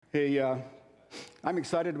Hey, I'm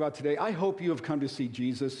excited about today. I hope you have come to see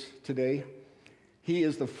Jesus today. He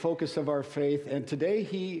is the focus of our faith, and today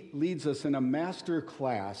he leads us in a master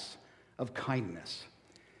class of kindness.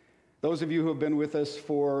 Those of you who have been with us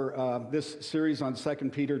for this series on 2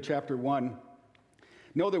 Peter chapter 1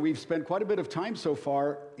 know that we've spent quite a bit of time so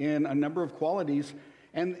far in a number of qualities,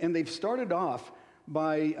 and they've started off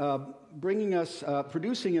by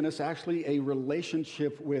producing in us actually a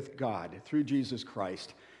relationship with God through Jesus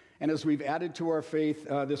Christ. And as we've added to our faith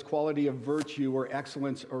this quality of virtue or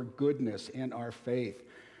excellence or goodness in our faith,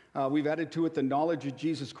 we've added to it the knowledge of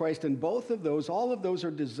Jesus Christ. And all of those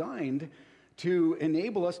are designed to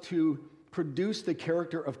enable us to produce the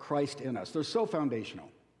character of Christ in us. They're so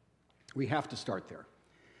foundational. We have to start there.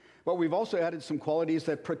 But we've also added some qualities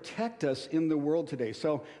that protect us in the world today.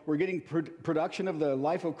 So we're getting production of the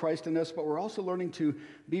life of Christ in us, but we're also learning to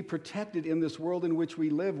be protected in this world in which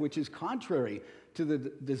we live, which is contrary to the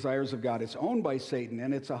desires of God. It's owned by Satan,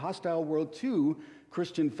 and it's a hostile world to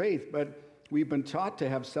Christian faith. But we've been taught to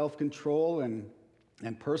have self-control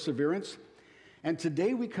and perseverance. And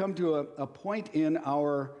today we come to a point in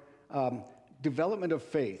our development of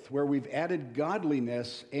faith where we've added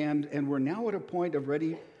godliness, and we're now at a point of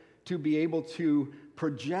ready to be able to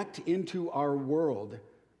project into our world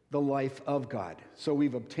the life of God. So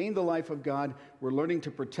we've obtained the life of God, we're learning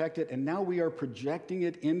to protect it, and now we are projecting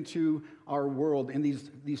it into our world in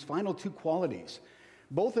these final two qualities.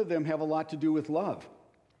 Both of them have a lot to do with love,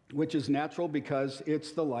 which is natural because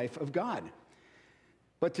it's the life of God.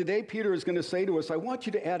 But today Peter is going to say to us, I want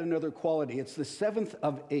you to add another quality. It's the seventh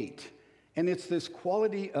of 8. And it's this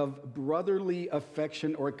quality of brotherly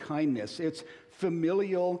affection or kindness. It's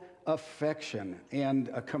familial affection and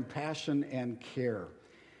compassion and care.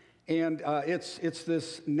 And it's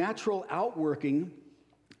this natural outworking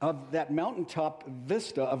of that mountaintop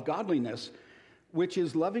vista of godliness, which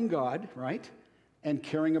is loving God, right? And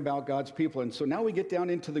caring about God's people. And so now we get down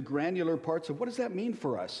into the granular parts of what does that mean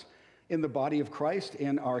for us in the body of Christ,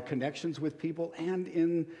 in our connections with people, and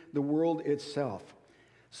in the world itself.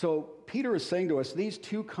 So Peter is saying to us, these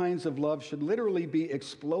two kinds of love should literally be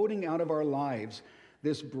exploding out of our lives,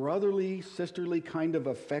 this brotherly, sisterly kind of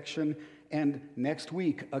affection, and next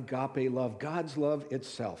week, agape love, God's love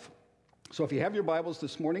itself. So if you have your Bibles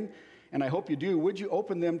this morning, and I hope you do, would you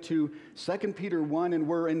open them to 2 Peter 1, and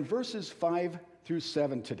we're in verses 5 through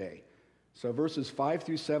 7 today. So verses 5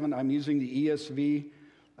 through 7, I'm using the ESV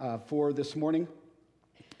for this morning.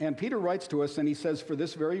 And Peter writes to us, and he says, for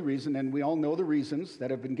this very reason, and we all know the reasons that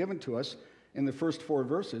have been given to us in the first 4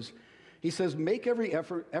 verses, he says, make every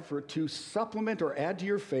effort to supplement or add to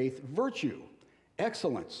your faith virtue,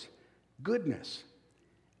 excellence, goodness,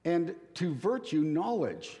 and to virtue,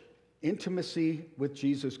 knowledge, intimacy with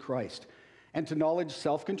Jesus Christ. And to knowledge,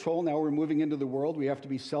 self-control. Now we're moving into the world. We have to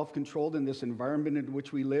be self-controlled in this environment in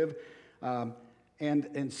which we live,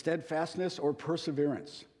 and steadfastness or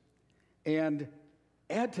perseverance. And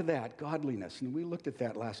add to that godliness, and we looked at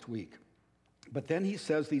that last week. But then he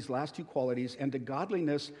says these last two qualities, and to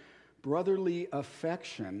godliness, brotherly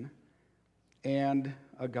affection, and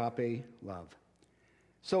agape love.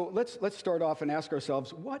 So let's start off and ask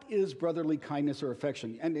ourselves, what is brotherly kindness or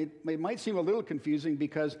affection? And it might seem a little confusing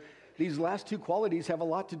because these last two qualities have a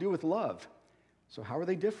lot to do with love. So how are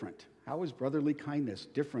they different? How is brotherly kindness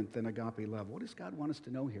different than agape love? What does God want us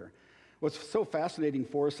to know here? What's so fascinating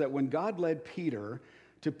for us that when God led Peter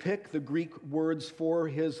to pick the Greek words for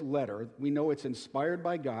his letter, we know it's inspired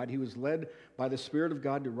by God. He was led by the Spirit of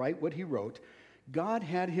God to write what he wrote. God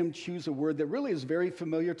had him choose a word that really is very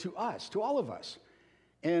familiar to us, to all of us.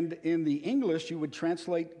 And in the English, you would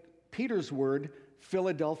translate Peter's word,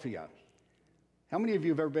 Philadelphia. How many of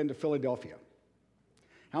you have ever been to Philadelphia?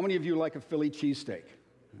 How many of you like a Philly cheesesteak?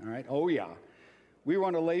 All right, oh yeah. We were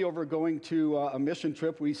on a layover going to a mission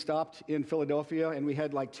trip. We stopped in Philadelphia, and we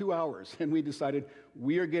had like 2 hours, and we decided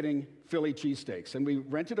we are getting Philly cheesesteaks. And we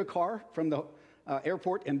rented a car from the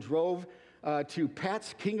airport and drove to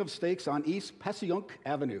Pat's King of Steaks on East Passyunk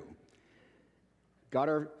Avenue. Got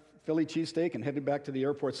our Philly cheesesteak and headed back to the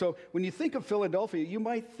airport. So when you think of Philadelphia, you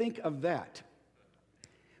might think of that.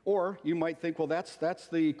 Or you might think, well, that's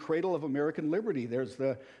the cradle of American liberty. There's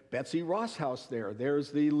the Betsy Ross House there.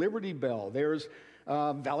 There's the Liberty Bell. There's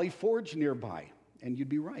Valley Forge nearby. And you'd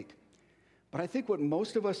be right. But I think what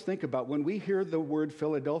most of us think about when we hear the word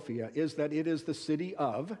Philadelphia is that it is the city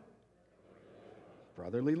of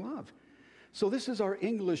brotherly love. So this is our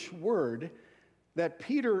English word that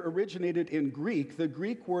Peter originated in Greek. The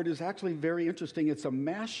Greek word is actually very interesting. It's a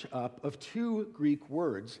mashup of 2 Greek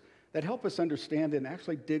words that help us understand and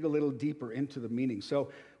actually dig a little deeper into the meaning. So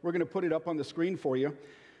we're going to put it up on the screen for you.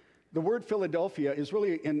 The word Philadelphia is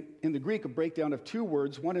really, in the Greek, a breakdown of two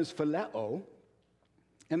words. One is phileo,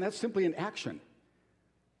 and that's simply an action.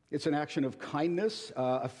 It's an action of kindness,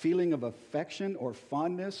 a feeling of affection or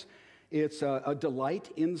fondness. It's a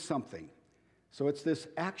delight in something. So it's this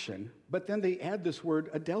action, but then they add this word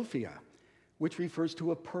adelphia, which refers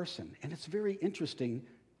to a person, and it's a very interesting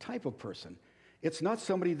type of person. It's not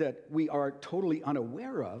somebody that we are totally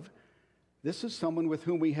unaware of. This is someone with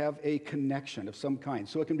whom we have a connection of some kind.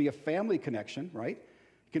 So it can be a family connection, right?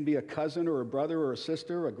 It can be a cousin or a brother or a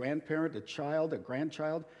sister, a grandparent, a child, a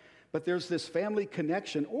grandchild. But there's this family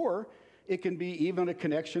connection, or it can be even a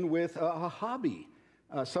connection with a hobby,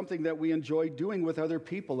 something that we enjoy doing with other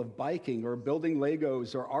people, of biking or building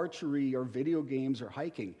Legos or archery or video games or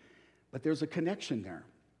hiking. But there's a connection there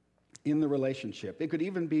in the relationship. It could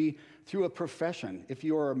even be through a profession. If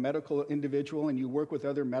you are a medical individual and you work with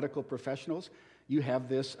other medical professionals, you have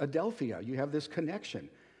this adelphia, you have this connection.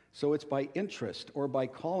 So it's by interest or by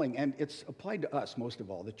calling, and it's applied to us most of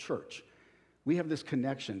all, the church. We have this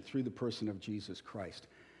connection through the person of Jesus Christ.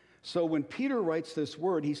 So when Peter writes this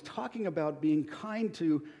word, he's talking about being kind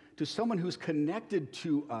to someone who's connected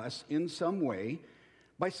to us in some way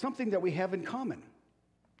by something that we have in common.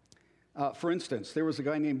 For instance, there was a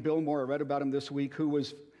guy named Bill Moore, I read about him this week, who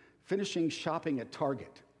was finishing shopping at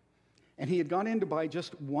Target. And he had gone in to buy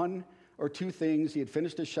just one or two things. He had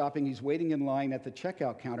finished his shopping. He's waiting in line at the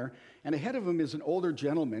checkout counter. And ahead of him is an older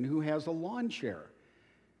gentleman who has a lawn chair.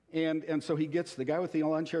 And so the guy with the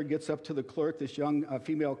lawn chair gets up to the clerk, this young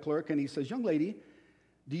female clerk, and he says, "Young lady,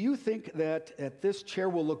 do you think that this chair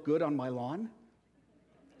will look good on my lawn?"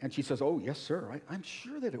 And she says, "Oh, yes, sir. I'm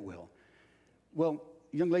sure that it will." "Well,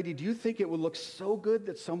 young lady, do you think it will look so good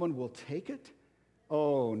that someone will take it?"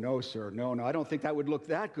 "Oh, no, sir. No, I don't think that would look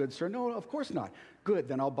that good, sir." "No, of course not." "Good,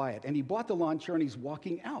 then I'll buy it." And he bought the lawn chair and he's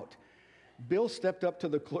walking out. Bill stepped up to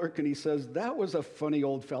the clerk and he says, "That was a funny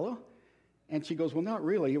old fellow." And she goes, "Well, not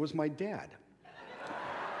really. It was my dad."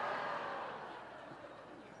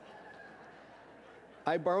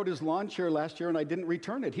 "I borrowed his lawn chair last year and I didn't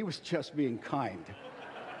return it. He was just being kind."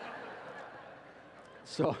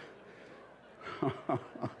 So,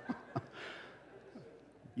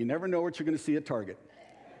 you never know what you're going to see at Target.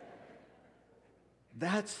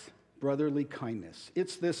 That's brotherly kindness.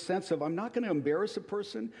 It's this sense of, I'm not going to embarrass a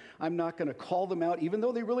person. I'm not going to call them out, even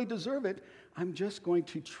though they really deserve it. I'm just going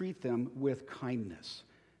to treat them with kindness.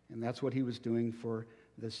 And that's what he was doing for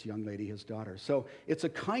this young lady, his daughter. So it's a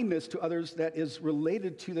kindness to others that is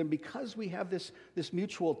related to them because we have this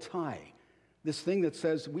mutual tie, this thing that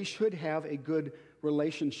says we should have a good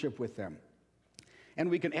relationship with them. And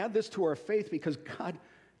we can add this to our faith because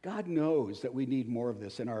God knows that we need more of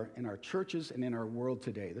this in our churches and in our world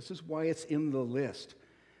today. This is why it's in the list.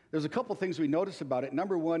 There's a couple things we notice about it.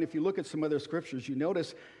 Number one, if you look at some other scriptures, you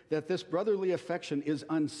notice that this brotherly affection is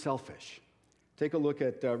unselfish. Take a look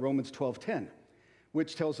at Romans 12:10,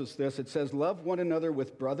 which tells us this. It says, "Love one another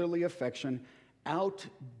with brotherly affection,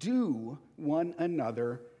 outdo one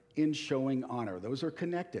another in showing honor." Those are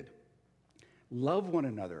connected. Love one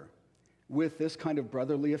another with this kind of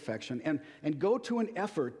brotherly affection and go to an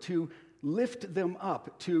effort to lift them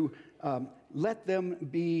up, to let them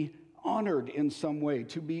be honored in some way,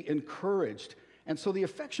 to be encouraged. And so the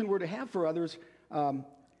affection we're to have for others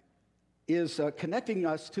is connecting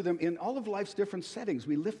us to them in all of life's different settings.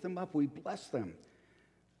 We lift them up, we bless them,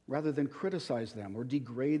 rather than criticize them or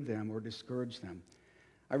degrade them or discourage them.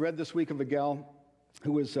 I read this week of a gal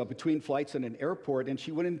who was between flights in an airport, and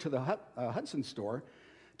she went into the Hudson store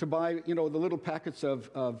to buy, the little packets of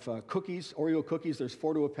cookies, Oreo cookies. There's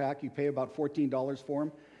 4 to a pack. You pay about $14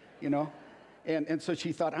 for them, And so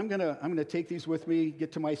she thought, I'm gonna take these with me,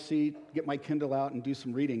 get to my seat, get my Kindle out, and do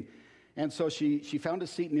some reading. And so she found a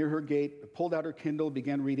seat near her gate, pulled out her Kindle,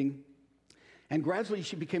 began reading. And gradually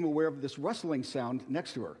she became aware of this rustling sound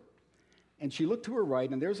next to her. And she looked to her right,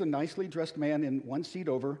 and there's a nicely dressed man in one seat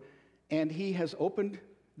over, and he has opened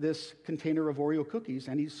this container of Oreo cookies,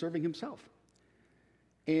 and he's serving himself.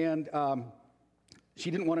 And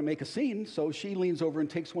she didn't want to make a scene, so she leans over and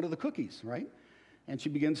takes one of the cookies, right? And she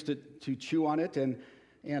begins to chew on it, and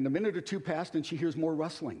a minute or two passed, and she hears more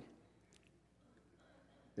rustling.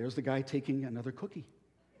 There's the guy taking another cookie.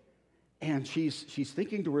 And she's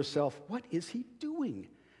thinking to herself, what is he doing?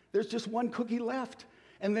 There's just one cookie left.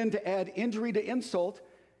 And then to add injury to insult,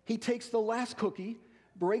 he takes the last cookie,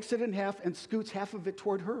 breaks it in half, and scoots half of it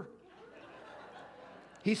toward her.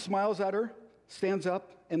 He smiles at her, stands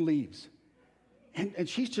up, and leaves. And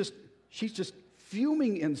she's just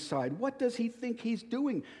fuming inside. What does he think he's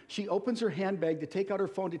doing? She opens her handbag to take out her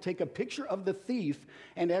phone to take a picture of the thief,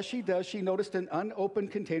 and as she does, she noticed an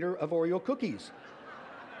unopened container of Oreo cookies.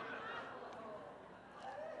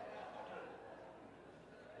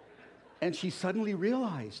 And she suddenly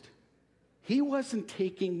realized he wasn't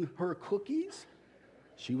taking her cookies,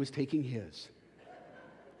 she was taking his.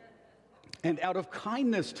 And out of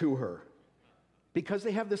kindness to her, because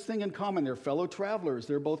they have this thing in common, they're fellow travelers,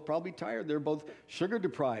 they're both probably tired, they're both sugar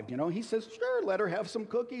deprived, he says, sure, let her have some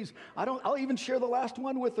cookies. I'll even share the last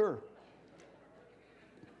one with her.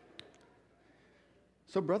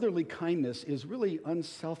 So brotherly kindness is really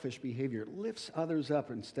unselfish behavior. It lifts others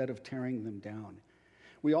up instead of tearing them down.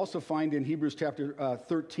 We also find in Hebrews chapter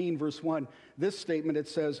 13, verse 1, this statement. It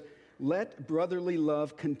says, let brotherly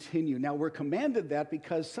love continue. Now, we're commanded that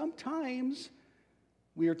because sometimes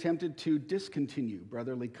we are tempted to discontinue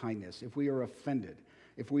brotherly kindness if we are offended,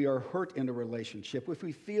 if we are hurt in a relationship, if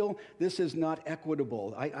we feel this is not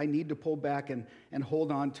equitable. I need to pull back and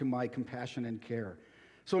hold on to my compassion and care.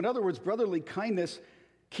 So in other words, brotherly kindness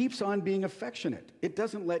keeps on being affectionate. It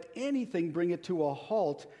doesn't let anything bring it to a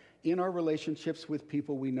halt in our relationships with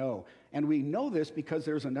people we know. And we know this because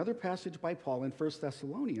there's another passage by Paul in 1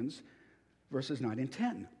 Thessalonians, verses 9 and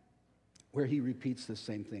 10, where he repeats the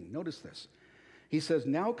same thing. Notice this. He says,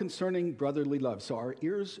 now concerning brotherly love. So our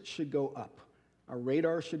ears should go up. Our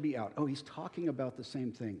radar should be out. Oh, he's talking about the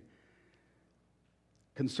same thing.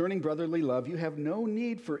 Concerning brotherly love, you have no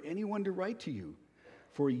need for anyone to write to you,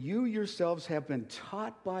 for you yourselves have been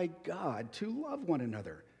taught by God to love one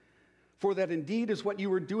another. For that indeed is what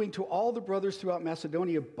you were doing to all the brothers throughout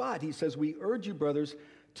Macedonia. But, he says, we urge you, brothers,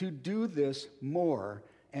 to do this more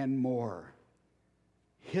and more.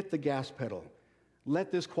 Hit the gas pedal.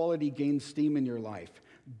 Let this quality gain steam in your life.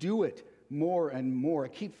 Do it more and more.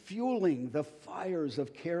 Keep fueling the fires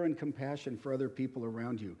of care and compassion for other people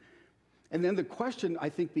around you. And then the question, I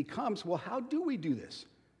think, becomes, well, how do we do this?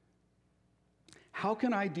 How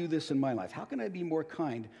can I do this in my life? How can I be more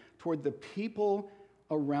kind toward the people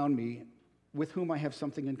around me with whom I have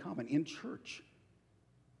something in common? In church,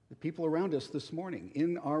 the people around us this morning,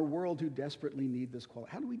 in our world who desperately need this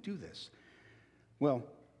quality. How do we do this? Well,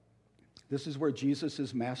 this is where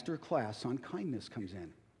Jesus' master class on kindness comes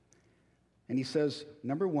in. And he says,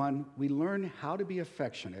 number one, we learn how to be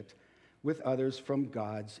affectionate with others from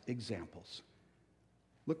God's examples.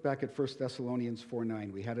 Look back at 1 Thessalonians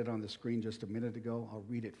 4:9. We had it on the screen just a minute ago. I'll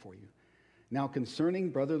read it for you. Now, concerning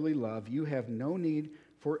brotherly love, you have no need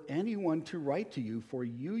for anyone to write to you, for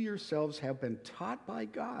you yourselves have been taught by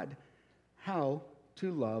God how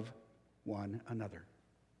to love one another.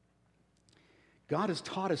 God has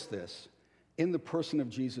taught us this in the person of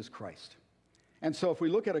Jesus Christ. And so if we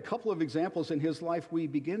look at a couple of examples in his life, we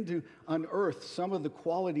begin to unearth some of the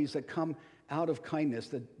qualities that come out of kindness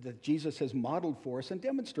that Jesus has modeled for us and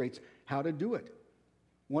demonstrates how to do it.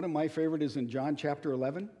 One of my favorite is in John chapter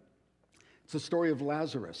 11. It's the story of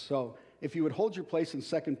Lazarus. So if you would hold your place in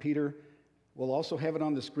 2 Peter, we'll also have it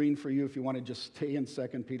on the screen for you if you want to just stay in 2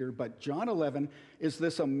 Peter. But John 11 is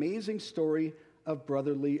this amazing story of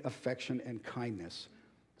brotherly affection and kindness.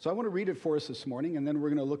 So I want to read it for us this morning, and then we're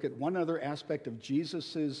going to look at one other aspect of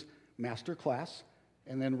Jesus' master class,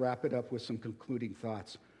 and then wrap it up with some concluding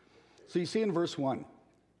thoughts. So you see in verse 1,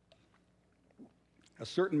 a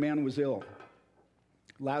certain man was ill,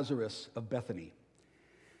 Lazarus of Bethany.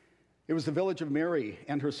 It was the village of Mary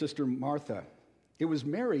and her sister Martha. It was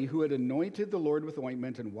Mary who had anointed the Lord with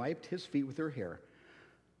ointment and wiped his feet with her hair.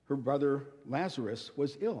 Her brother Lazarus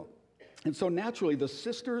was ill. And so naturally the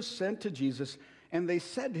sisters sent to Jesus, and they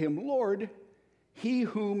said to him, Lord, he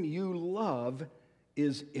whom you love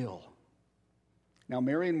is ill. Now,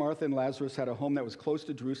 Mary and Martha and Lazarus had a home that was close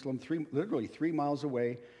to Jerusalem, literally 3 miles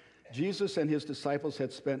away. Jesus and his disciples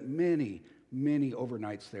had spent many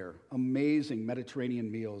overnights there, amazing Mediterranean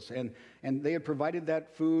meals. And they had provided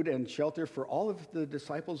that food and shelter for all of the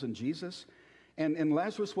disciples and Jesus. And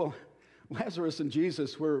Lazarus, well, Lazarus and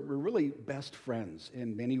Jesus were really best friends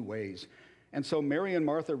in many ways. And so Mary and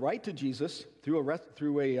Martha write to Jesus through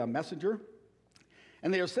a messenger,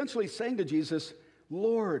 and they are essentially saying to Jesus,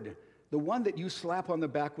 Lord, the one that you slap on the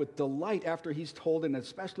back with delight after he's told an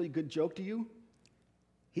especially good joke to you,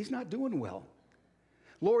 he's not doing well.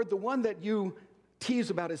 Lord, the one that you tease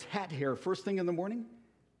about his hat hair first thing in the morning,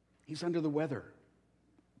 he's under the weather.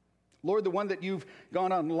 Lord, the one that you've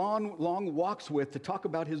gone on long walks with to talk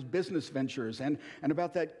about his business ventures and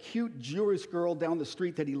about that cute Jewish girl down the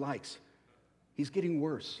street that he likes, he's getting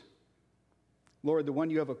worse. Lord, the one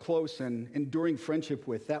you have a close and enduring friendship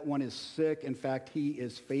with, that one is sick. In fact, he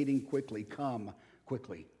is fading quickly. Come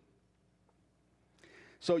quickly.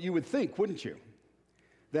 So you would think, wouldn't you,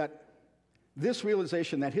 that this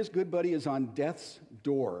realization that his good buddy is on death's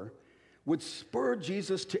door would spur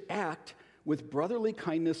Jesus to act with brotherly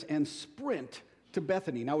kindness and sprint to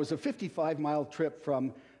Bethany. Now, it was a 55-mile trip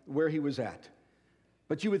from where he was at.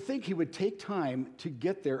 But you would think he would take time to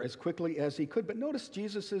get there as quickly as he could. But notice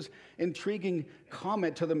Jesus' intriguing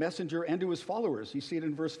comment to the messenger and to his followers. You see it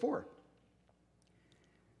in verse 4.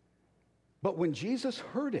 But when Jesus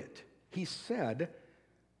heard it, he said,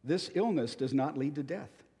 "This illness does not lead to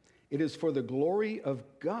death. It is for the glory of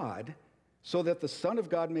God, so that the Son of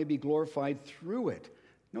God may be glorified through it."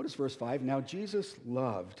 Notice verse 5. Now Jesus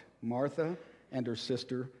loved Martha and her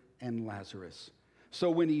sister and Lazarus. So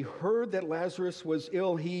when he heard that Lazarus was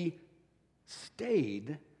ill, he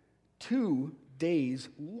stayed 2 days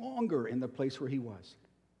longer in the place where he was.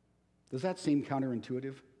 Does that seem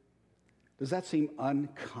counterintuitive? Does that seem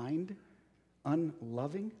unkind,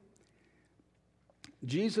 unloving?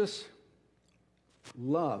 Jesus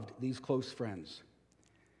loved these close friends,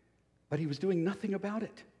 but he was doing nothing about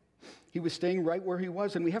it. He was staying right where he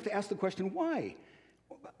was, and we have to ask the question, why?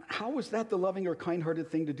 How was that the loving or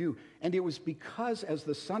kind-hearted thing to do? And it was because, as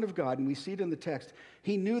the Son of God, and we see it in the text,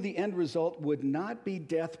 he knew the end result would not be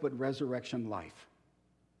death, but resurrection life.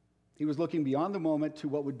 He was looking beyond the moment to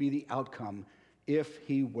what would be the outcome if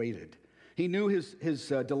he waited. He knew his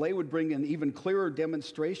delay would bring an even clearer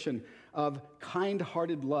demonstration of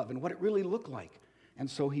kind-hearted love and what it really looked like. And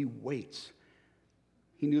so he waits.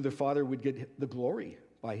 He knew the Father would get the glory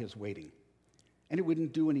by his waiting. And it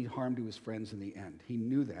wouldn't do any harm to his friends in the end. He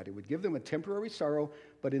knew that. It would give them a temporary sorrow,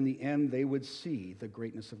 but in the end, they would see the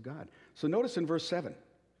greatness of God. So notice in verse 7.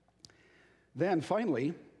 Then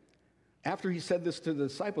finally, after he said this to the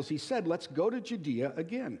disciples, he said, "Let's go to Judea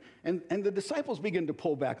again." And the disciples began to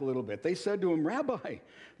pull back a little bit. They said to him, "Rabbi,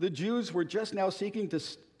 the Jews were just now seeking to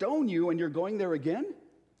stone you, and you're going there again?"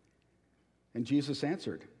 And Jesus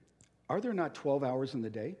answered, "Are there not 12 hours in the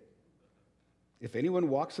day? If anyone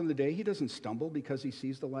walks in the day, he doesn't stumble because he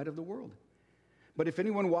sees the light of the world. But if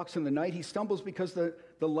anyone walks in the night, he stumbles because the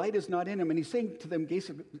light is not in him." And he's saying to them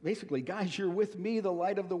basically, guys, you're with me, the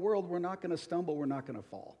light of the world. We're not going to stumble. We're not going to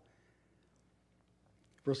fall.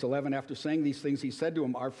 Verse 11, after saying these things, he said to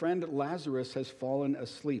him, "Our friend Lazarus has fallen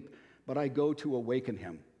asleep, but I go to awaken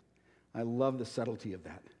him." I love the subtlety of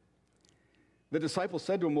that. The disciples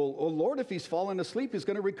said to him, "Well, oh Lord, if he's fallen asleep, he's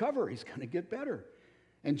going to recover. He's going to get better."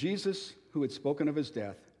 And Jesus, who had spoken of his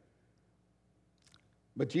death,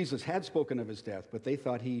 but Jesus had spoken of his death, but they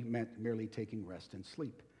thought he meant merely taking rest and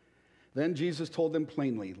sleep. Then Jesus told them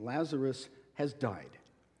plainly, "Lazarus has died.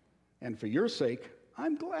 And for your sake,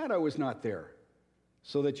 I'm glad I was not there,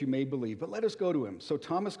 so that you may believe. But let us go to him." So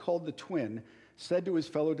Thomas, called the twin, said to his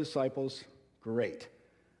fellow disciples, "Great.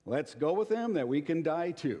 Let's go with him that we can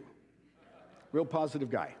die too." Real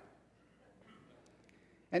positive guy.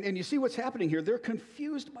 And you see what's happening here. They're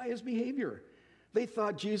confused by his behavior. They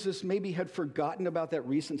thought Jesus maybe had forgotten about that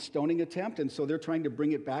recent stoning attempt, and so they're trying to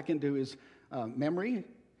bring it back into his memory.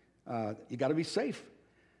 You got to be safe.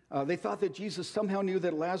 They thought that Jesus somehow knew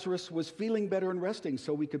that Lazarus was feeling better and resting,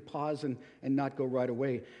 so we could pause and not go right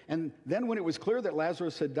away. And then when it was clear that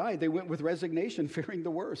Lazarus had died, they went with resignation, fearing the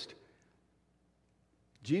worst.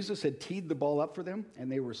 Jesus had teed the ball up for them, and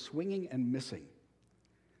they were swinging and missing.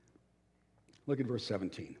 Look at verse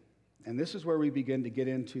 17. And this is where we begin to get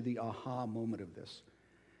into the aha moment of this.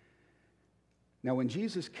 Now, when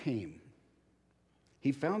Jesus came,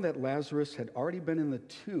 he found that Lazarus had already been in the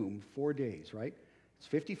tomb 4 days, right? It's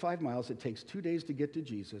 55 miles. It takes 2 days to get to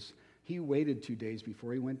Jesus. He waited 2 days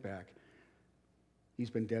before he went back.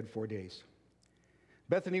 He's been dead 4 days.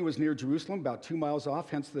 Bethany was near Jerusalem, about 2 miles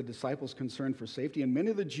off, hence the disciples' concern for safety. And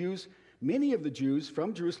many of the Jews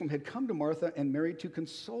from Jerusalem had come to Martha and Mary to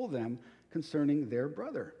console them concerning their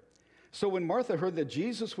brother. So when Martha heard that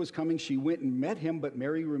Jesus was coming, she went and met him, but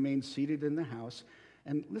Mary remained seated in the house.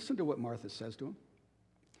 And listen to what Martha says to him.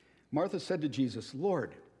 Martha said to Jesus,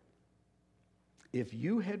 "Lord, if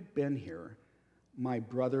you had been here, my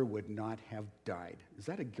brother would not have died." Is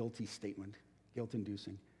that a guilty statement?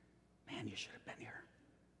 Guilt-inducing? Man, you should have been here.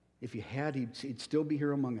 If you had, he'd still be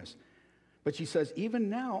here among us. But she says, "Even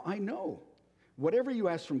now I know. Whatever you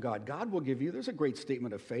ask from God, God will give you." There's a great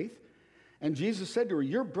statement of faith. And Jesus said to her,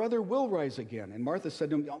 "Your brother will rise again." And Martha said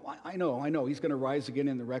to him, "Oh, I know. He's going to rise again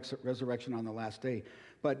in the resurrection on the last day."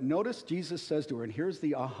 But notice Jesus says to her, and here's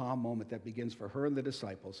the aha moment that begins for her and the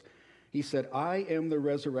disciples. He said, "I am the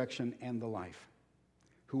resurrection and the life.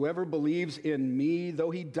 Whoever believes in me, though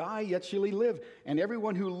he die, yet shall he live. And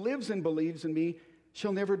everyone who lives and believes in me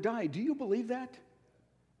shall never die." Do you believe that?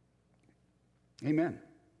 Amen.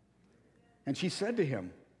 And she said to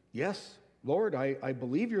him, "Yes, Lord, I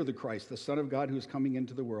believe you're the Christ, the Son of God who is coming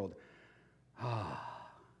into the world."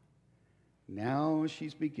 Now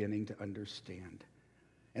she's beginning to understand.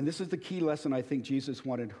 And this is the key lesson I think Jesus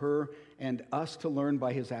wanted her and us to learn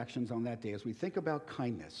by his actions on that day. As we think about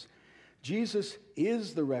kindness, Jesus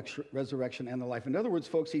is the resurrection and the life. In other words,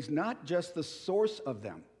 folks, he's not just the source of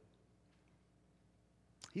them.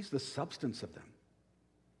 He's the substance of them.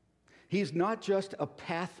 He's not just a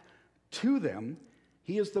path to them.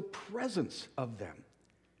 He is the presence of them.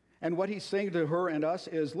 And what he's saying to her and us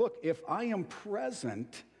is, look, if I am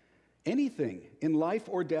present, anything in life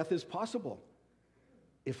or death is possible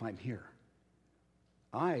if I'm here.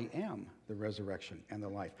 I am the resurrection and the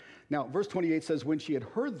life. Now, verse 28 says, when she had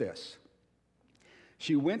heard this,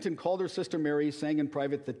 she went and called her sister Mary, saying in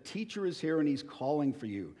private, the teacher is here and he's calling for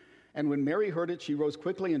you. And when Mary heard it, she rose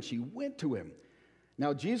quickly and she went to him.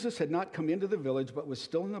 Now, Jesus had not come into the village, but was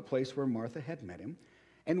still in the place where Martha had met him.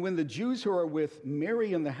 And when the Jews who are with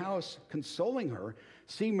Mary in the house, consoling her,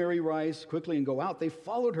 see Mary rise quickly and go out, they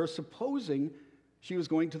followed her, supposing she was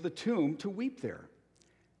going to the tomb to weep there.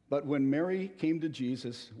 But when Mary came to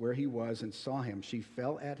Jesus where he was and saw him, she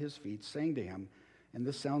fell at his feet, saying to him, and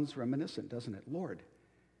this sounds reminiscent, doesn't it? Lord,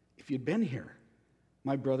 if you'd been here,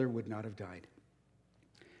 my brother would not have died.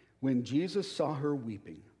 When Jesus saw her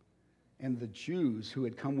weeping, and the Jews who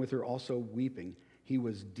had come with her also weeping, he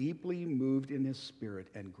was deeply moved in his spirit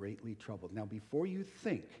and greatly troubled. Now, before you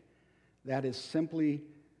think that is simply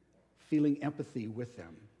feeling empathy with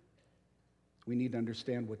them, we need to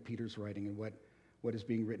understand what Peter's writing and what is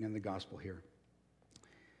being written in the gospel here.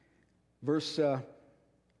 Verse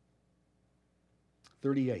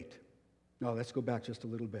 38. No, let's go back just a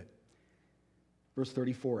little bit. Verse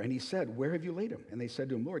 34, and he said, where have you laid him? And they said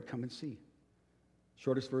to him, Lord, come and see.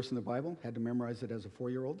 Shortest verse in the Bible, had to memorize it as a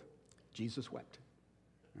 4-year-old. Jesus wept.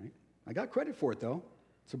 Right? I got credit for it, though.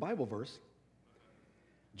 It's a Bible verse.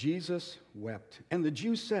 Jesus wept. And the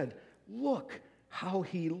Jews said, look how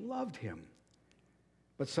he loved him.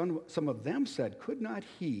 But some of them said, could not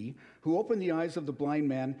he who opened the eyes of the blind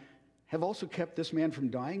man have also kept this man from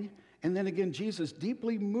dying? And then again, Jesus,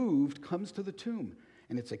 deeply moved, comes to the tomb.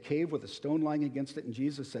 And it's a cave with a stone lying against it. And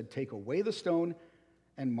Jesus said, take away the stone.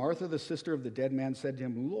 And Martha, the sister of the dead man, said to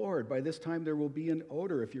him, Lord, by this time there will be an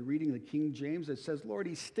odor. If you're reading the King James, it says, Lord,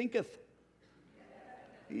 he stinketh.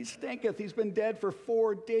 He stinketh. He's been dead for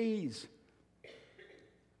 4 days.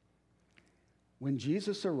 When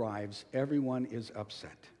Jesus arrives, everyone is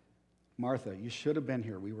upset. Martha, you should have been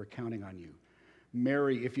here. We were counting on you.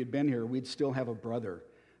 Mary, if you'd been here, we'd still have a brother.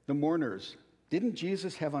 The mourners, didn't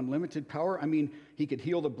Jesus have unlimited power? I mean, he could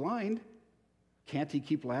heal the blind. Can't he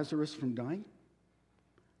keep Lazarus from dying?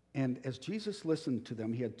 And as Jesus listened to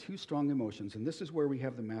them, he had 2 strong emotions, and this is where we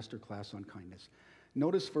have the master class on kindness.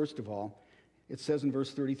 Notice, first of all, it says in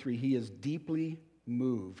verse 33, he is deeply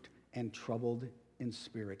moved and troubled in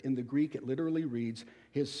spirit. In the Greek, it literally reads,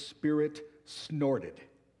 his spirit snorted.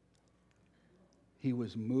 He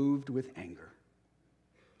was moved with anger.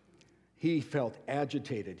 He felt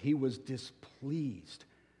agitated. He was displeased.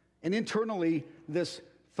 And internally, this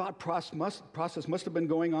thought process must have been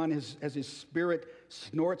going on as his spirit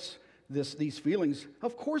snorts these feelings.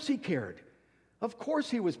 Of course he cared. Of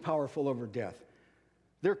course he was powerful over death.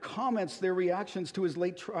 Their comments, their reactions to his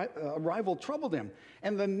late arrival troubled him.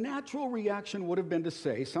 And the natural reaction would have been to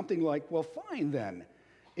say something like, well, fine then.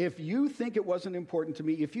 If you think it wasn't important to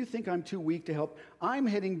me, if you think I'm too weak to help, I'm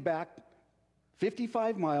heading back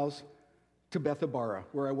 55 miles to Bethabara,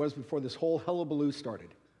 where I was before this whole hullabaloo started.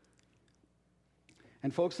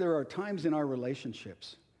 And folks, there are times in our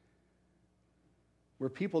relationships where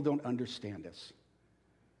people don't understand us.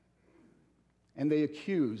 And they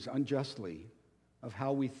accuse unjustly of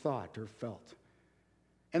how we thought or felt.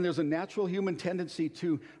 And there's a natural human tendency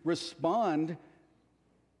to respond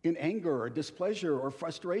in anger or displeasure or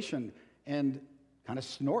frustration and kind of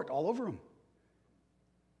snort all over them.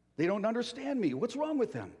 They don't understand me. What's wrong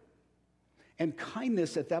with them? And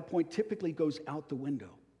kindness at that point typically goes out the window.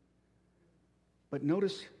 But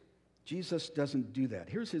notice, Jesus doesn't do that.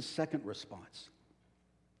 Here's his second response.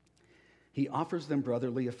 He offers them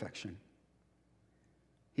brotherly affection.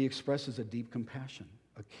 He expresses a deep compassion,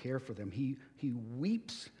 a care for them. He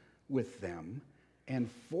weeps with them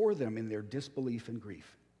and for them in their disbelief and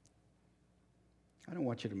grief. I don't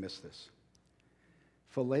want you to miss this.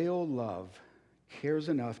 Phileo love cares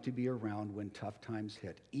enough to be around when tough times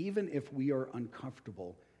hit, even if we are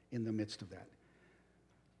uncomfortable in the midst of that.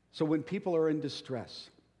 So when people are in distress,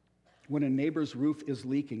 when a neighbor's roof is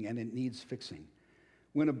leaking and it needs fixing,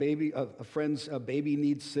 when a friend's baby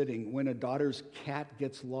needs sitting, when a daughter's cat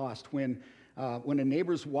gets lost, when a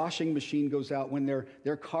neighbor's washing machine goes out, when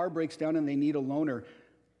their car breaks down and they need a loaner,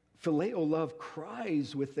 Phileo love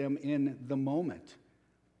cries with them in the moment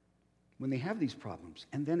when they have these problems.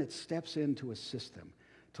 And then it steps in to assist them,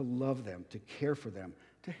 to love them, to care for them,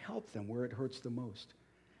 to help them where it hurts the most.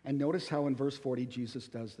 And notice how in verse 40 Jesus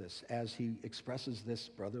does this as he expresses this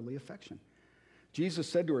brotherly affection. Jesus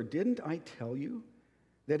said to her, "Didn't I tell you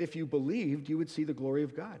that if you believed, you would see the glory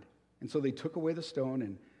of God?" And so they took away the stone,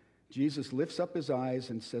 and Jesus lifts up his eyes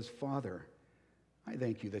and says, "Father, I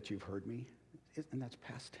thank you that you've heard me." And that's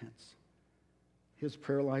past tense. His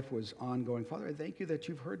prayer life was ongoing. "Father, I thank you that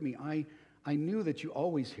you've heard me. I knew that you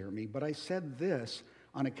always hear me, but I said this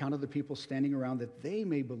on account of the people standing around, that they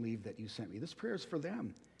may believe that you sent me." This prayer is for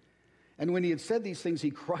them. And when he had said these things,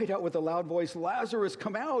 he cried out with a loud voice, "Lazarus,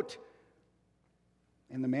 come out!"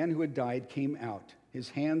 And the man who had died came out, his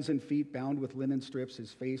hands and feet bound with linen strips,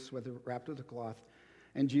 his face wrapped with a cloth.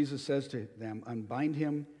 And Jesus says to them, "Unbind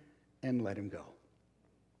him and let him go."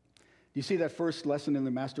 Do you see that first lesson in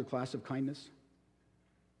the master class of kindness?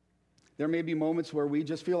 There may be moments where we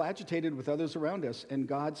just feel agitated with others around us, and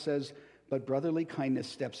God says, but brotherly kindness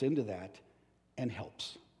steps into that and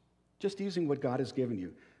helps. Just using what God has given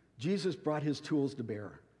you. Jesus brought his tools to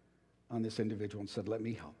bear on this individual and said, "Let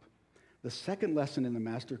me help." The second lesson in the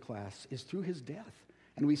master class is through his death,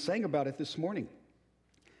 and we sang about it this morning.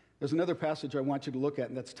 There's another passage I want you to look at,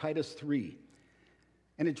 and that's Titus 3.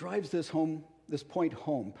 And it drives this point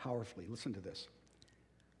home powerfully. Listen to this.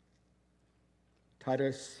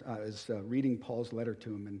 Titus is reading Paul's letter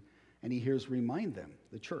to him, and he hears, "Remind them,"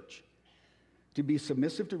 the church, "to be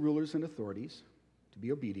submissive to rulers and authorities, to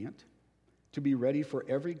be obedient, to be ready for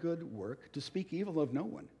every good work, to speak evil of no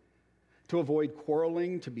one, to avoid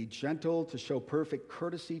quarreling, to be gentle, to show perfect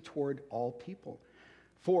courtesy toward all people.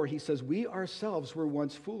 For," he says, "we ourselves were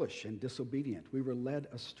once foolish and disobedient. We were led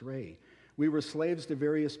astray. We were slaves to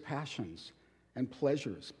various passions and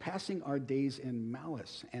pleasures, passing our days in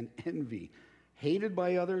malice and envy, hated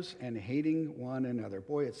by others and hating one another."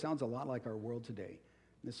 Boy, it sounds a lot like our world today.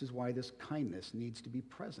 This is why this kindness needs to be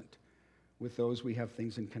present with those we have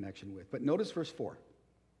things in connection with. But notice verse 4.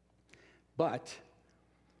 "But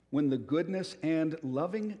when the goodness and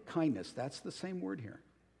loving kindness," that's the same word here,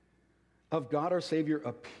 "of God our Savior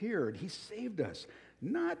appeared, he saved us,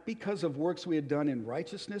 not because of works we had done in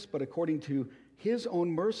righteousness, but according to his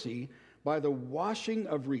own mercy, by the washing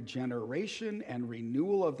of regeneration and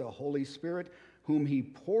renewal of the Holy Spirit, whom he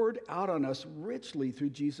poured out on us richly through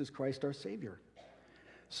Jesus Christ our Savior,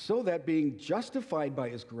 so that being justified by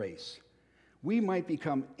his grace, we might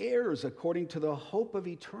become heirs according to the hope of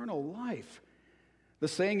eternal life. The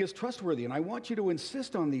saying is trustworthy, and I want you to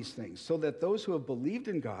insist on these things, so that those who have believed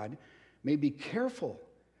in God may be careful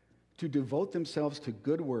to devote themselves to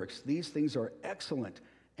good works. These things are excellent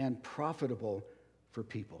and profitable for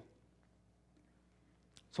people."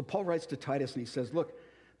 So Paul writes to Titus, and he says, look,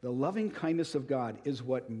 the loving kindness of God is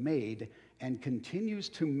what made and continues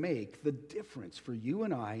to make the difference for you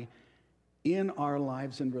and I in our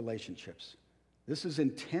lives and relationships. This is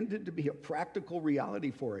intended to be a practical reality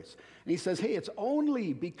for us. And he says, hey, it's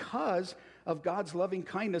only because of God's loving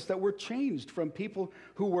kindness that we're changed from people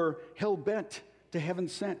who were hell-bent to heaven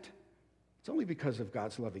sent. It's only because of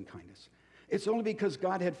God's loving kindness. It's only because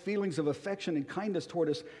God had feelings of affection and kindness toward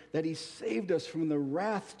us that he saved us from the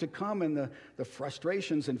wrath to come and the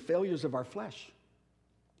frustrations and failures of our flesh.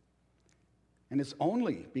 And it's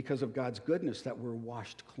only because of God's goodness that we're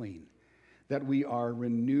washed clean, that we are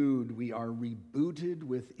renewed, we are rebooted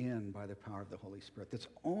within by the power of the Holy Spirit. That's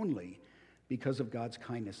only because of God's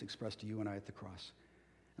kindness expressed to you and I at the cross.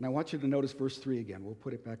 And I want you to notice verse 3 again. We'll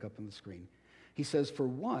put it back up on the screen. He says, for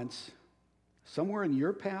once, somewhere in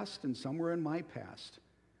your past and somewhere in my past,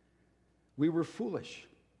 we were foolish.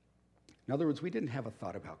 In other words, we didn't have a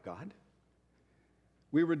thought about God.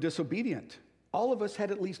 We were disobedient. All of us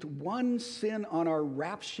had at least one sin on our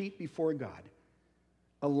rap sheet before God.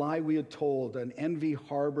 A lie we had told, an envy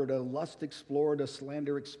harbored, a lust explored, a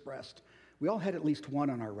slander expressed. We all had at least one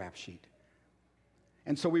on our rap sheet.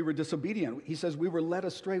 And so we were disobedient. He says we were led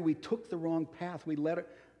astray. We took the wrong path. We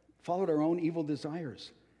followed our own evil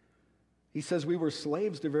desires. He says we were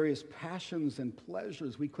slaves to various passions and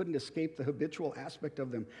pleasures. We couldn't escape the habitual aspect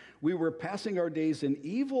of them. We were passing our days in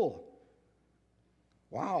evil.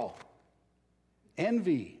 Wow.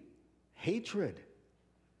 Envy, hatred.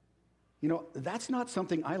 You know, that's not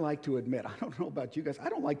something I like to admit. I don't know about you guys. I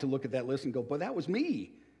don't like to look at that list and go, but that was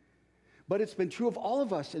me. But it's been true of all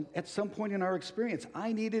of us at some point in our experience.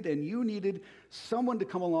 I needed and you needed someone to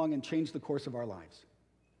come along and change the course of our lives.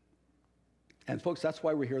 And folks, that's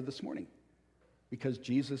why we're here this morning, because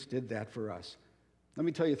Jesus did that for us. Let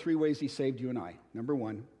me tell you 3 ways he saved you and I. Number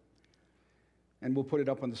 1, and we'll put it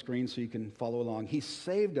up on the screen so you can follow along. He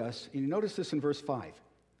saved us, and you notice this in verse 5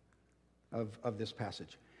 of this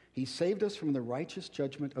passage. He saved us from the righteous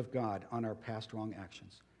judgment of God on our past wrong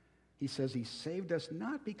actions. he says he saved us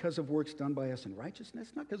not because of works done by us in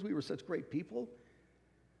righteousness, not because we were such great people,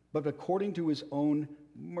 but according to his own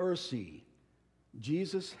mercy.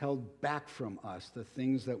 Jesus held back from us the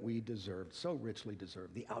things that we deserved, so richly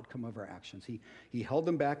deserved, the outcome of our actions. He held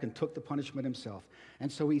them back and took the punishment himself.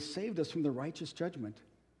 And so he saved us from the righteous judgment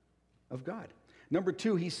of God. Number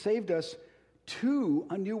two, he saved us to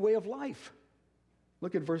a new way of life.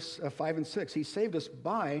 Look at verse 5 and 6. He saved us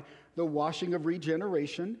by the washing of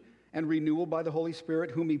regeneration and renewal by the Holy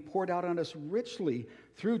Spirit, whom he poured out on us richly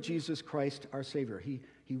through Jesus Christ our Savior. He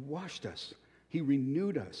washed us. He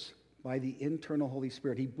renewed us by the internal Holy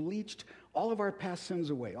Spirit. He bleached all of our past sins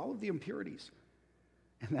away, all of the impurities.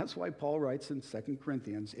 And that's why Paul writes in 2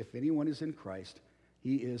 Corinthians, if anyone is in Christ,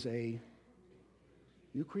 he is a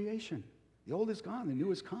new creation. The old is gone, the new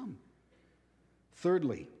has come.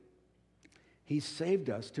 Thirdly, he saved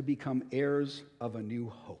us to become heirs of a new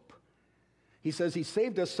hope. He says he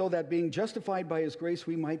saved us so that being justified by his grace,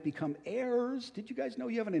 we might become heirs. Did you guys know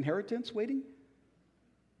you have an inheritance waiting?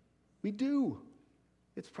 We do.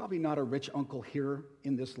 It's probably not a rich uncle here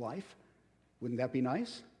in this life. Wouldn't that be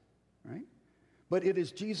nice? Right? But it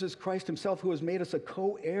is Jesus Christ himself who has made us a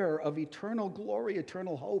co-heir of eternal glory,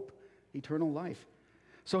 eternal hope, eternal life.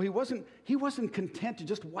 So he wasn't content to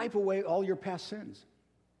just wipe away all your past sins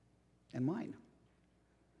and mine.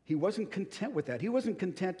 He wasn't content with that. He wasn't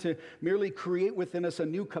content to merely create within us a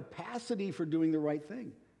new capacity for doing the right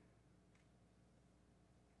thing.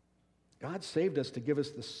 God saved us to give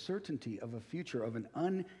us the certainty of a future of an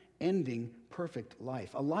unending, perfect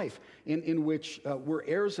life, a life in which we're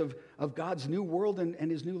heirs of God's new world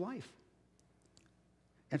and his new life.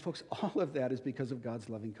 And folks, all of that is because of God's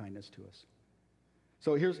loving kindness to us.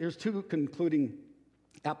 So here's two concluding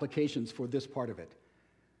applications for this part of it.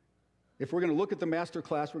 If we're going to look at the master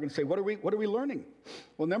class, we're going to say, what are we learning?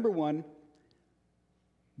 Well, number one,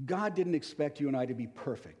 God didn't expect you and I to be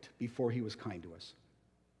perfect before he was kind to us.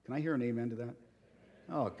 Can I hear an amen to that?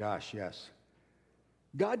 Oh, gosh, yes.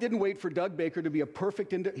 God didn't wait for Doug Baker to be a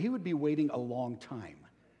perfect, he would be waiting a long time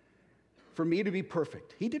for me to be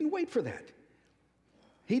perfect. He didn't wait for that.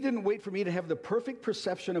 He didn't wait for me to have the perfect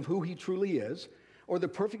perception of who he truly is or the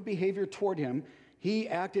perfect behavior toward him. He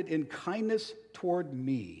acted in kindness toward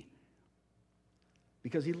me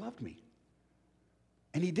because he loved me.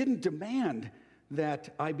 And he didn't demand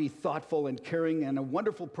that I be thoughtful and caring and a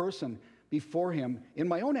wonderful person before him in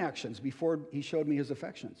my own actions before he showed me his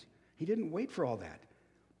affections. He didn't wait for all that.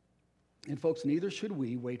 And folks, neither should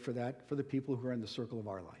we wait for that for the people who are in the circle of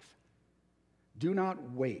our life. Do not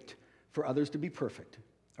wait for others to be perfect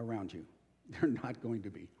around you. They're not going to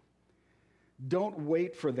be. Don't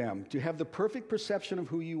wait for them to have the perfect perception of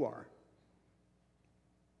who you are.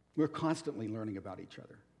 We're constantly learning about each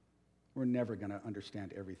other. We're never going to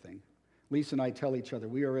understand everything. Lisa and I tell each other,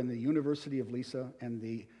 we are in the University of Lisa and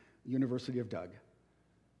the University of Doug.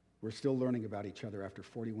 We're still learning about each other after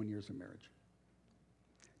 41 years of marriage.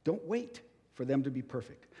 Don't wait for them to be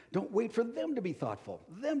perfect. Don't wait for them to be thoughtful,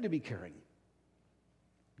 them to be caring.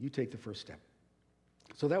 You take the first step.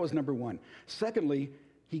 So that was number one. Secondly,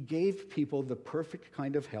 he gave people the perfect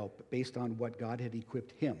kind of help based on what God had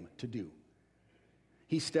equipped him to do.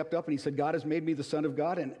 He stepped up and he said, God has made me the Son of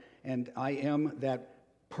God, and I am that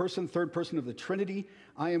person, third person of the Trinity.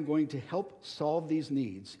 I am going to help solve these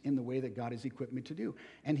needs in the way that God has equipped me to do.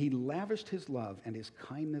 And he lavished his love and his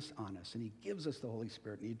kindness on us, and he gives us the Holy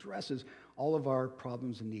Spirit, and he addresses all of our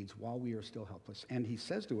problems and needs while we are still helpless. And he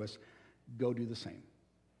says to us, go do the same.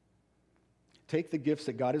 Take the gifts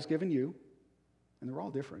that God has given you, and they're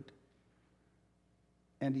all different,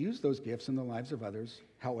 and use those gifts in the lives of others,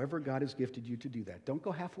 however God has gifted you to do that. Don't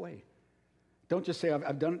go halfway. Don't just say,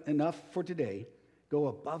 I've done enough for today. Go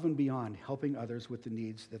above and beyond, helping others with the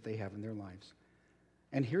needs that they have in their lives.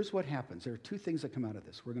 And here's what happens. There are two things that come out of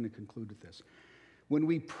this. We're going to conclude with this. When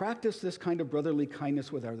we practice this kind of brotherly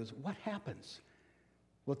kindness with others, what happens?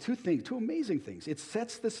 Well, two amazing things. It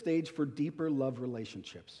sets the stage for deeper love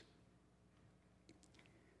relationships.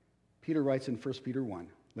 Peter writes in 1 Peter 1,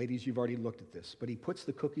 ladies, you've already looked at this, but he puts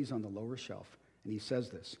the cookies on the lower shelf, and he says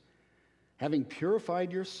this, having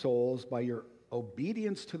purified your souls by your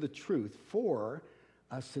obedience to the truth for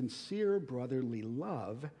a sincere brotherly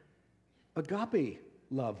love, agape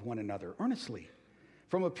love one another earnestly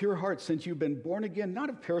from a pure heart, since you've been born again, not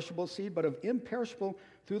of perishable seed, but of imperishable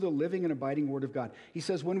through the living and abiding word of God. He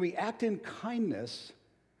says, when we act in kindness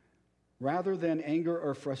rather than anger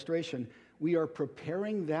or frustration, we are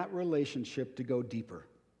preparing that relationship to go deeper.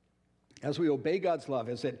 As we obey God's love,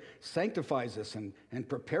 as it sanctifies us and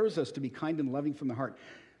prepares us to be kind and loving from the heart,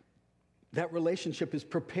 that relationship is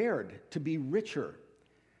prepared to be richer.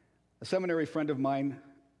 A seminary friend of mine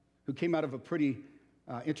who came out of a pretty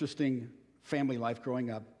interesting family life growing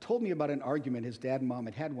up, told me about an argument his dad and mom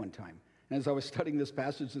had had one time. And as I was studying this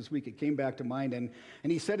passage this week, it came back to mind. And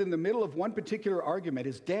he said in the middle of one particular argument,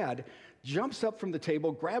 his dad jumps up from the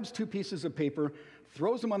table, grabs 2 pieces of paper,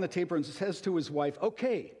 throws them on the table, and says to his wife,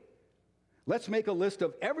 "Okay, let's make a list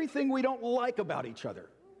of everything we don't like about each other."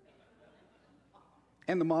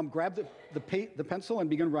 And the mom grabbed the pencil and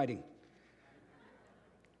began writing.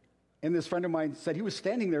 And this friend of mine said he was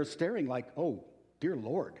standing there staring like, "Oh, dear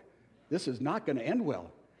Lord, this is not going to end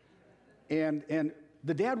well." And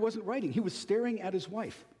the dad wasn't writing. He was staring at his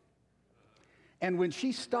wife. And when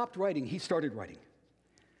she stopped writing, he started writing.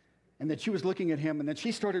 And then she was looking at him, and then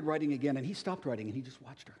she started writing again, and he stopped writing, and he just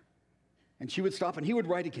watched her. And she would stop, and he would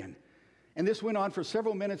write again. And this went on for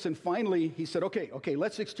several minutes, and finally he said, okay,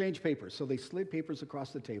 let's exchange papers. So they slid papers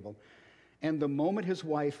across the table. And the moment his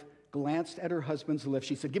wife glanced at her husband's lips,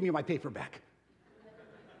 she said, "Give me my paper back."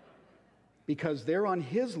 Because there on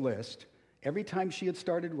his list, every time she had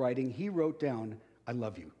started writing, he wrote down, "I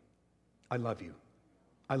love you. I love you.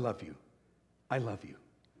 I love you. I love you."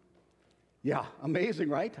 Yeah, amazing,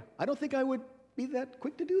 right? I don't think I would be that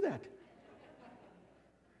quick to do that.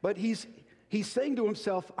 But he's saying to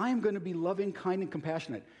himself, I am going to be loving, kind, and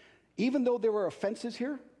compassionate. Even though there were offenses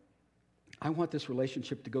here, I want this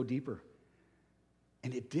relationship to go deeper.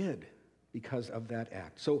 And it did because of that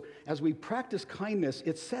act. So as we practice kindness,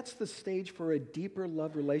 it sets the stage for a deeper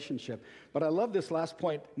love relationship. But I love this last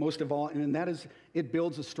point most of all, and that is it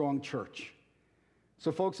builds a strong church.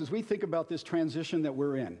 So folks, as we think about this transition that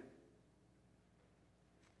we're in,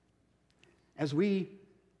 as we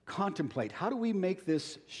contemplate, how do we make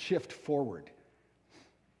this shift forward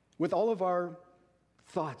with all of our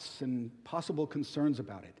thoughts and possible concerns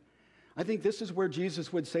about it? I think this is where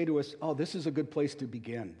Jesus would say to us, oh, this is a good place to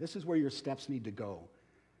begin. This is where your steps need to go.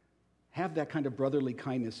 Have that kind of brotherly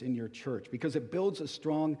kindness in your church because it builds a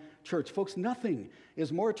strong church. Folks, nothing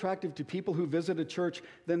is more attractive to people who visit a church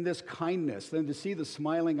than this kindness, than to see the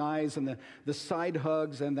smiling eyes and the side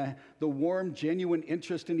hugs and the warm, genuine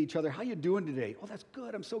interest in each other. How you doing today? Oh, that's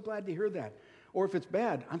good. I'm so glad to hear that. Or if it's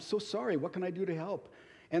bad, I'm so sorry. What can I do to help?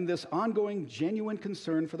 And this ongoing, genuine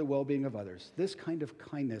concern for the well-being of others. This kind of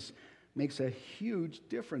kindness makes a huge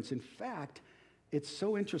difference. In fact, it's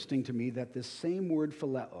so interesting to me that this same word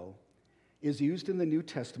phileo is used in the New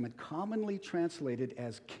Testament, commonly translated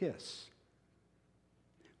as kiss.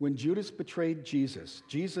 When Judas betrayed Jesus,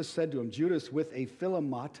 Jesus said to him, Judas, with a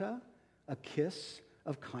philemata, a kiss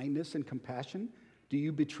of kindness and compassion, do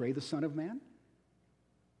you betray the Son of Man?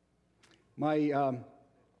 My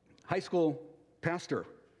high school pastor,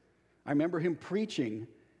 I remember him preaching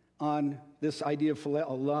on this idea of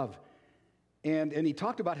phileo, love. And he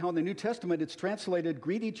talked about how in the New Testament it's translated,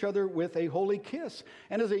 greet each other with a holy kiss.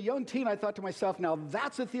 And as a young teen, I thought to myself, now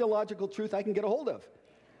that's a theological truth I can get a hold of,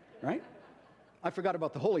 right? I forgot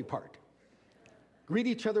about the holy part. Greet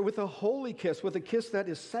each other with a holy kiss, with a kiss that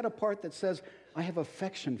is set apart that says, I have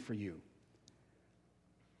affection for you.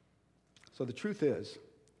 So the truth is,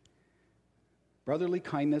 brotherly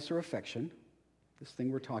kindness or affection, this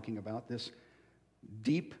thing we're talking about, this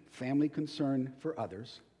deep family concern for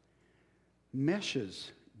others,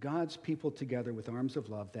 meshes God's people together with arms of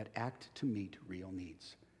love that act to meet real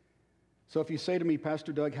needs. So if you say to me,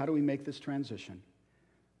 Pastor Doug, how do we make this transition?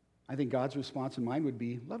 I think God's response and mine would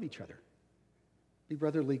be, love each other. Be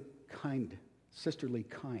brotherly kind, sisterly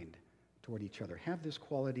kind toward each other. Have this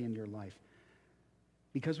quality in your life.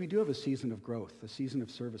 Because we do have a season of growth, a season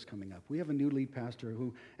of service coming up. We have a new lead pastor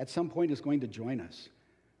who at some point is going to join us.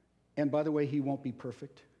 And by the way, he won't be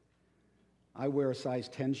perfect. I wear a size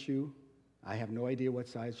 10 shoe. I have no idea what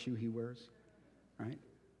size shoe he wears, right?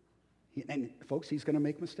 And folks, he's going to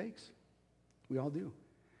make mistakes. We all do.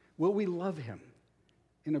 Will we love him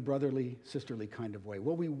in a brotherly, sisterly kind of way?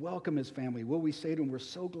 Will we welcome his family? Will we say to him, we're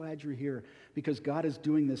so glad you're here because God is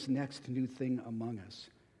doing this next new thing among us?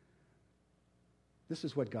 This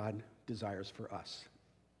is what God desires for us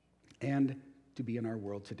and to be in our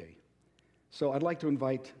world today. So I'd like to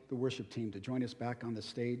invite the worship team to join us back on the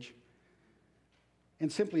stage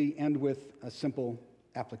and simply end with a simple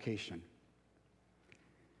application.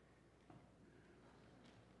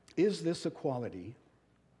 Is this a quality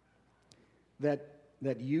that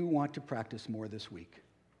you want to practice more this week?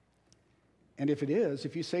 And if it is,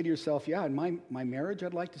 if you say to yourself, yeah, in my marriage,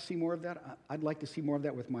 I'd like to see more of that. I'd like to see more of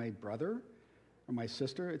that with my brother or my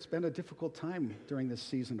sister. It's been a difficult time during this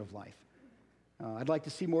season of life. I'd like to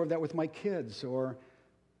see more of that with my kids or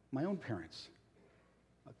my own parents.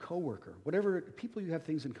 A coworker, whatever, people you have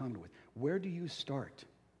things in common with. Where do you start?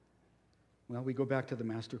 Well, we go back to the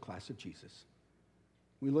master class of Jesus.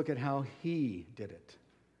 We look at how he did it.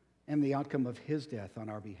 and the outcome of his death on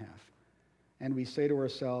our behalf. And we say to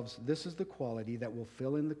ourselves, this is the quality that will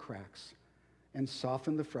fill in the cracks and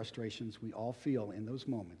soften the frustrations we all feel in those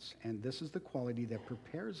moments. And this is the quality that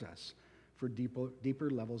prepares us for deeper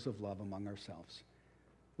levels of love among ourselves.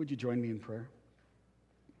 Would you join me in prayer?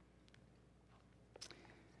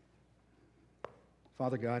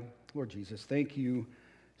 Father God, Lord Jesus, thank you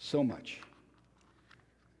so much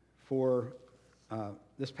for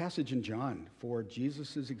this passage in John, for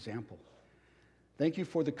Jesus' example. Thank you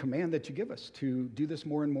for the command that you give us to do this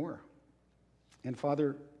more and more. And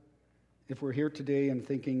Father, if we're here today and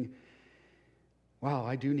thinking, wow,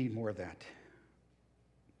 I do need more of that,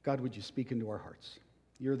 God, would you speak into our hearts?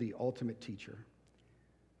 You're the ultimate teacher.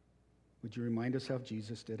 Would you remind us how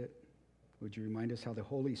Jesus did it? Would you remind us how the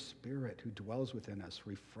Holy Spirit who dwells within us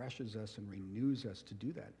refreshes us and renews us to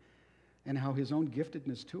do that? And how his own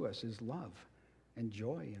giftedness to us is love and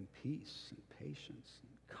joy and peace and patience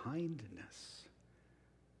and kindness,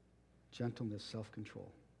 gentleness,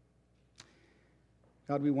 self-control.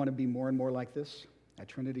 God, we want to be more and more like this. At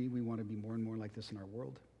Trinity, we want to be more and more like this in our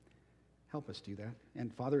world. Help us do that.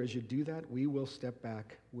 And Father, as you do that, we will step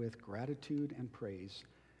back with gratitude and praise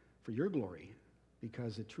for your glory,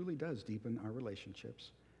 because it truly does deepen our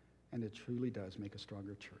relationships, and it truly does make a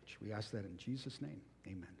stronger church. We ask that in Jesus' name.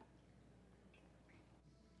 Amen.